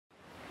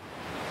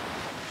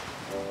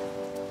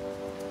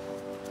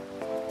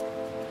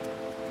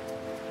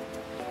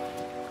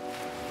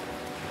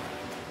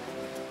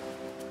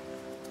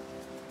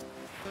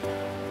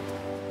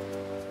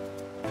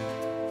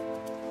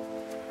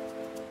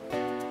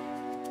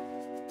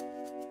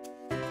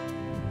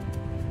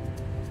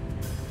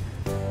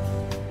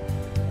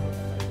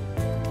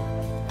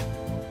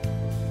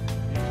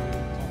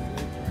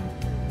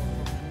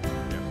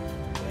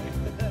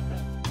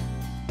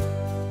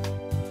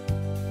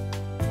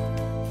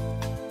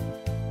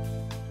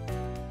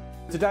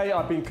Today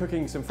I've been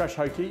cooking some fresh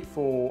hoki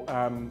for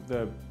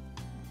the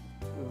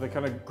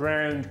kind of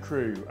ground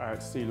crew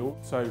at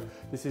Sealord. So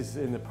this is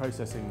in the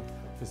processing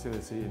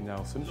facility in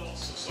Nelson.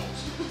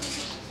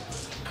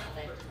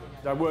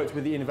 I worked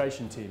with the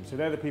innovation team, so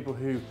they're the people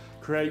who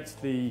create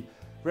the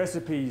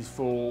recipes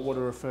for what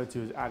are referred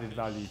to as added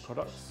value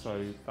products.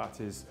 So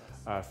that is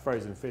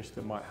frozen fish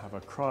that might have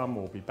a crumb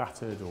or be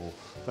battered or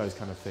those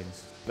kind of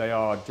things. They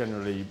are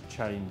generally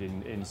chained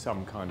in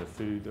some kind of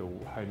food or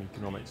home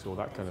economics or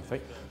that kind of thing.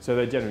 So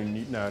they generally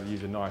know how to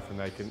use a knife,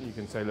 and you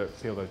can say,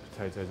 look, peel those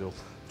potatoes or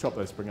chop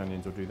those spring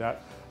onions or do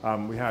that.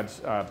 We had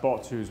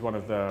Bot, who's one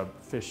of the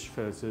fish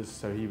filleters,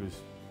 so he was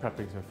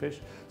prepping some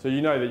fish. So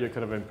you know that you're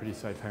kind of in pretty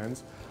safe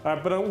hands.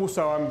 But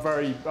also I'm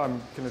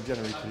kind of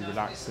generally pretty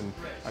relaxed,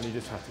 and you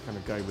just have to kind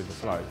of go with the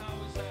flow.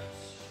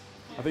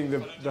 I think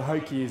the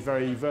hoki is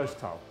very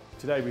versatile.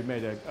 Today we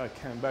made a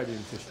Cambodian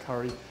fish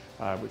curry,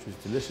 which was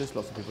delicious.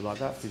 Lots of people like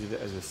that. We did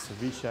it as a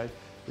ceviche,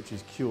 which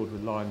is cured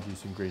with lime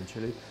juice and green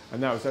chili.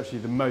 And that was actually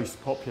the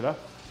most popular.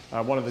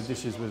 One of the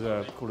dishes was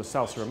called a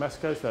salsa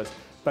romesco, so that's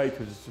baked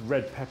with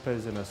red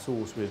peppers and a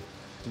sauce with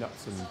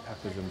nuts and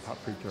peppers and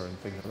paprika and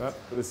things like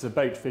that. This is a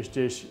baked fish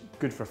dish,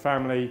 good for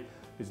family.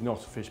 It's not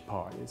a fish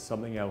pie, it's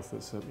something else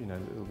that's a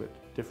little bit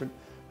different.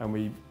 And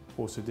we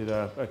also did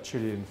a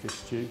Chilean fish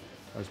stew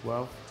as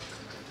well.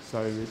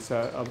 So it's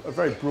a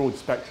very broad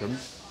spectrum,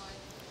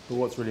 but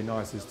what's really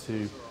nice is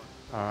to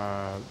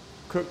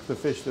cook the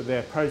fish that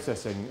they're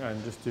processing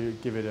and just to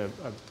give it a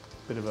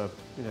bit of a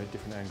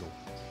different angle.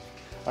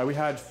 We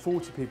had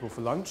 40 people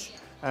for lunch,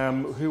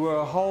 who were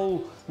a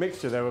whole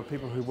mixture. There were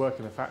people who work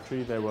in the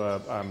factory, there were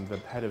the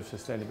head of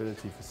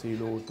sustainability for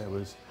Sealord, there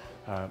was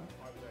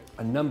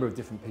a number of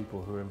different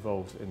people who are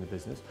involved in the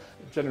business.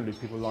 Generally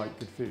people like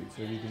good food,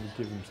 so if you can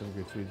give them some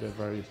good food, they're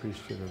very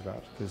appreciative of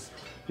that, because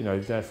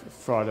their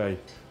Friday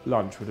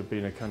lunch would have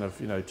been a kind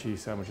of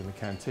cheese sandwich in the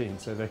canteen,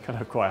 so they're kind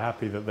of quite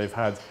happy that they've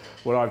had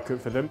what I've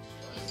cooked for them.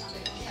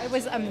 It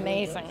was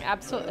amazing,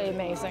 absolutely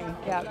amazing.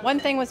 Yeah, one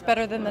thing was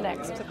better than the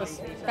next. It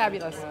was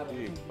fabulous.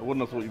 I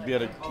wouldn't have thought you'd be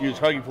able to use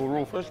hoki for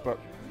raw fish, but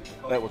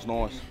that was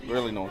nice,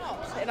 really nice.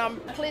 And I'm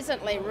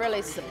pleasantly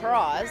really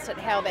surprised at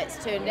how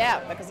that's turned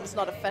out, because it's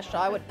not a fish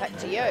I would pick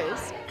to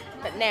use,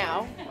 but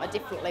now I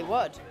definitely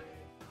would.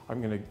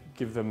 I'm going to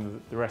give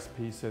them the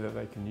recipes so that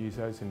they can use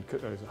those and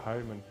cook those at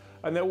home,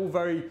 and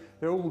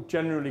they're all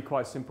generally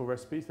quite simple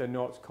recipes. They're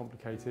not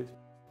complicated.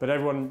 But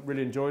everyone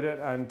really enjoyed it,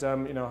 and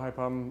I hope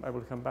I'm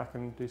able to come back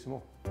and do some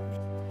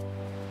more.